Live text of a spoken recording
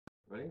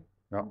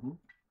Ja.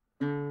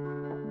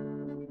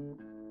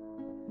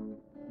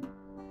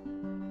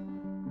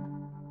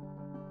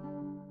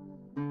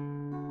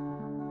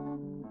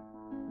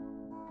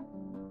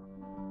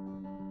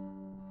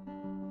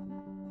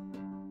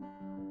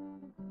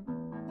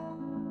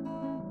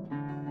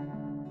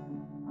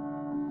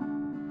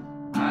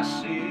 I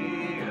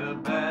see a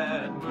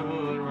bad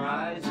moon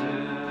rising.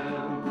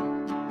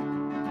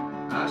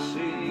 I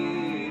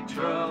see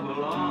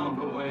trouble on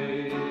the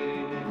way.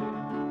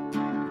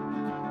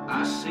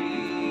 I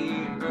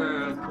see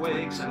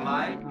earthquakes and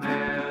lightning.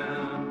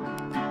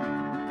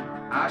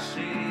 I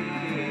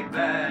see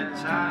bad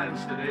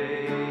times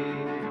today.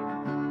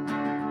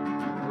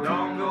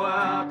 Don't go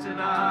out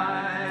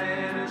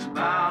tonight, it's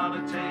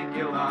bound to take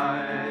your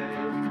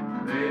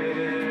life.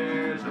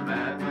 There's a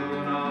bad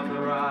moon on the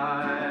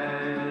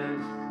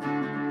rise.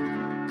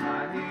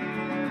 I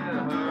hear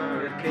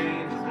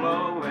hurricanes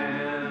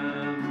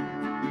blowing.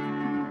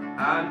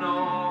 I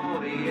know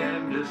the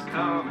end is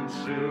coming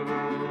soon.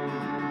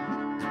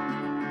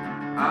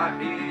 I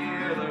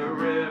hear the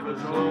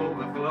rivers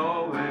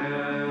overflowing.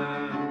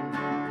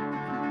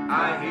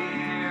 I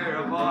hear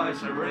a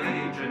voice of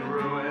rage and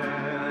ruin.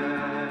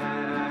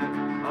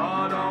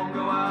 Oh, don't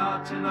go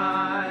out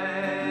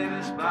tonight,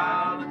 it's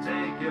bound to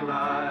take your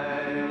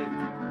life.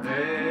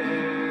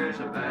 There's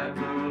a bad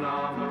moon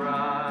on the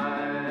rise.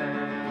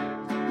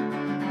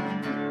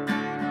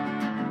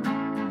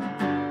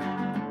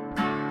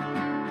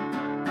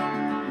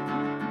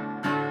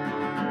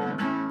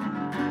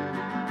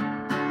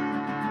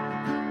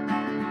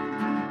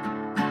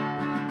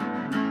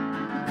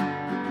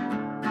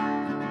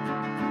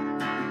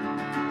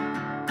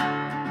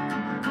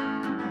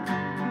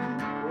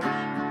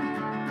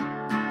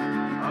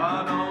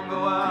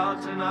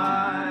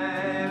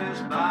 Tonight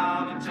is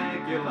bound to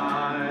take your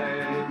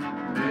life.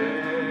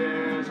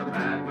 There's a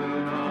bad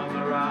moon on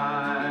the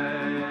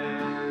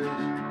rise.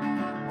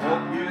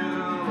 Hope you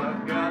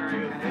have got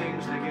your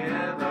things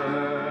together.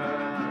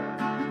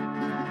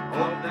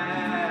 Hope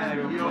that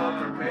you're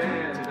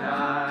prepared to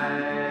die.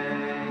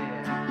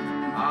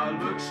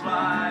 Looks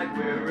like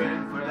we're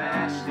in for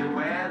nasty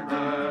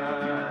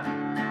weather.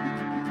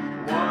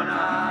 One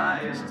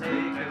eye is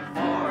taken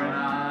for an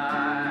eye.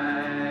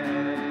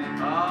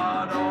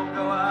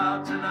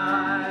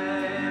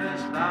 Tonight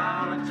is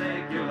bound to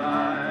take your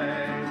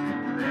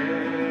life.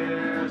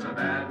 There's a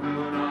bad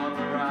moon on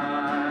the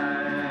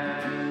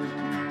rise.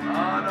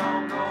 Oh,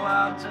 don't go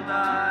out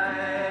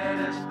tonight,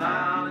 it's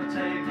bound to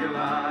take your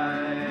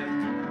life.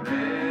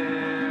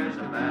 There's a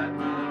bad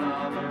moon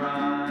on the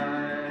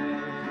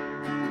rise.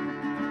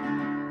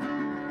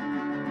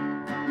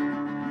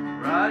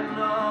 Riding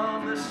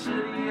on the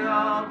city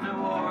of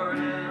New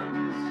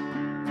Orleans,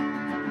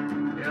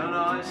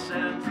 Illinois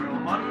Central,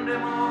 Monday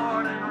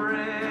morning rail.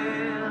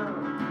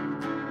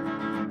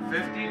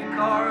 15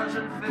 cars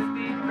and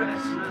 15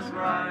 restless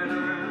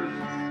riders,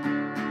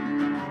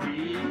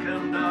 3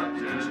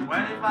 conductors,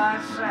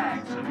 25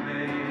 sacks of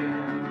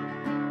mail.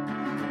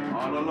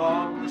 All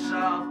along the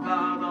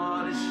southbound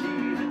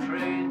Odyssey, the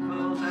train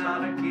pulls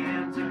out of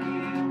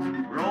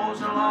Kentucky, rolls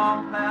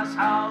along past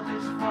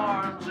houses,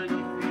 farms,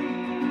 and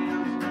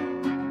fields,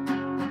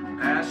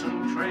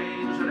 passing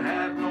trains that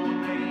have no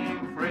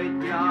name,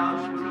 freight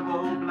yards full of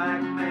old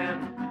black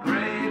men,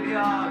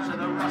 graveyards of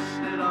the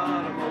rusted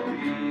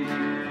automobile.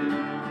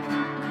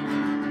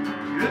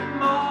 Good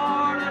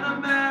morning,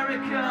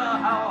 America,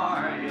 how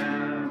are you?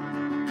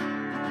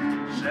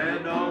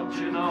 Said, don't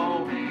you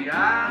know me,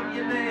 I'm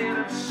your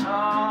native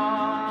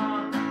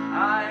son.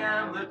 I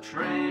am the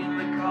train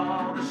they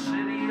call the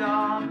city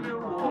of New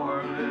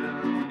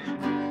Orleans.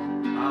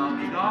 I'll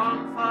be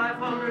gone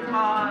 500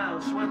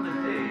 miles when the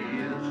day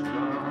is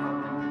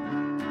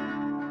done.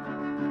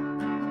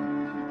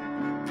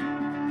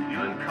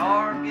 Doing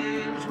card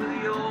games with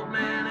the old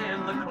man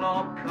in the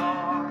club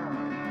car.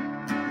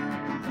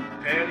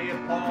 Penny a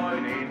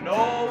point, ain't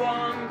no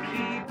one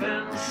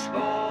keeping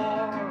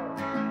score.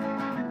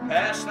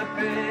 Pass the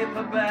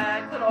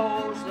paperback that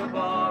holds the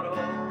bottle,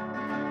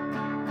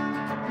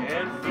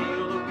 and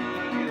feel the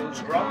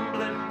wheels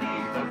grumbling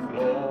beneath the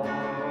floor.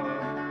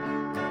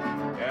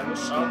 And the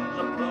sons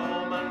of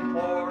plowmen,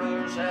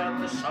 porters,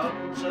 and the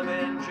sons of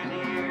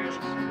engineers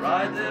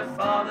ride their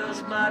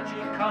father's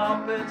magic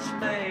carpets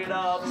made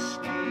of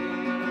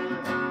steel.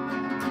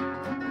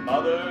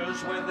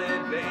 Mothers with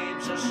their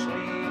babes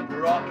asleep,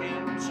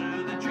 rocking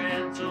to the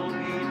gentle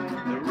beat.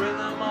 The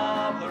rhythm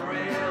of the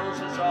rails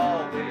is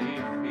all they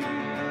feel.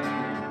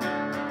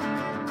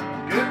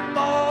 Good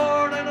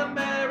morning,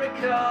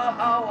 America,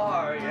 how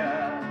are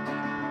ya?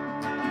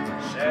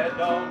 Said,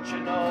 don't you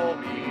know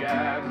me,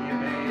 I'm your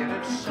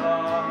native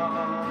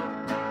son.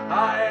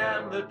 I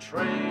am the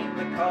train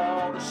they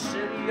call the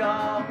city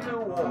of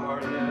New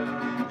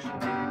Orleans.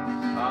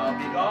 I'll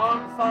be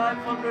gone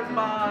 500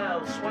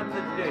 miles when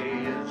the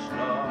day is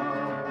done.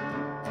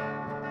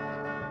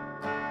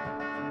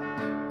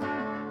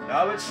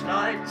 Now it's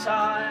night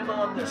time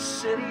on the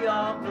city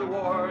of New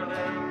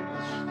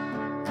Orleans,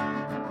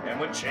 and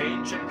we're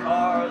changing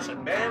cars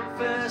in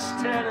Memphis,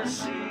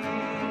 Tennessee.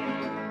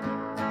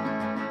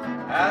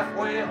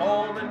 halfway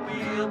home and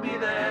we'll be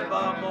there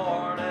by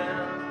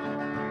morning.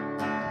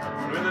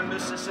 Through the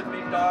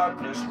Mississippi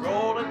darkness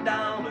rolling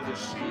down to the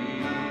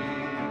sea.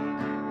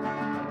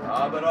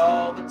 Ah, but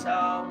all the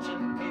towns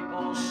and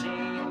people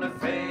seem to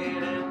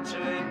fade into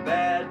a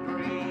bad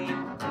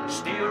dream.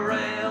 Steel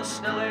rail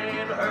still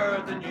ain't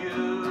heard the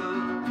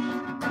news.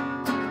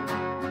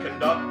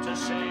 Conductor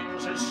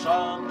sings his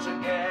songs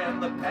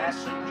again. The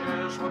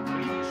passengers will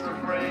please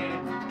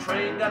refrain.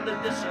 Train got the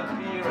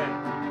disappearing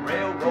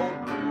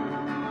railroad blues.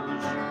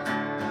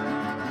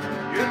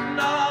 Good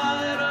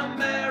night,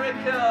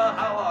 America,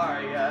 how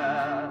are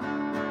ya?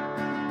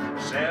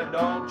 Said,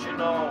 don't you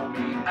know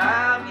me?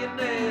 I'm your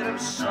native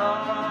son.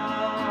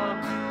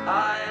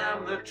 I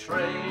am the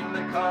train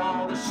they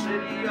call the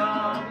city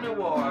of New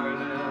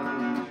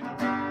Orleans.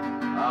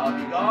 I'll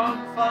be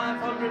gone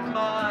 500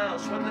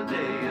 miles when the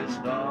day is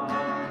done.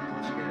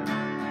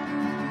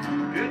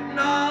 Good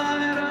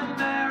night,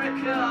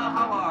 America,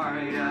 how are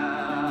ya?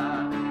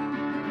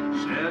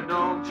 Said,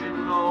 don't you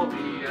know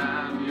me?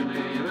 I'm your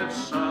native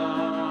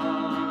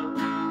son.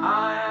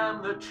 I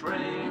am the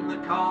train they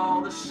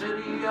call the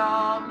city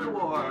of New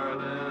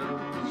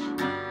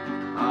Orleans.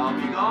 I'll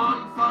be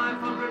gone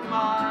 500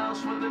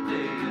 miles when the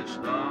day is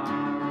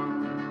done.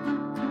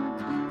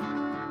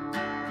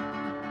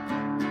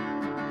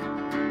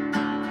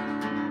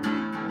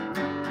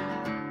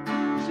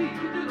 See,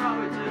 you do that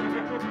way too.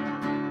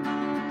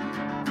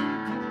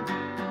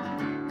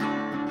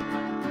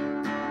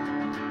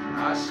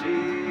 I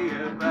see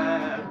a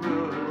bad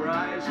moon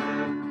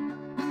rising.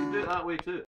 You do it that way too.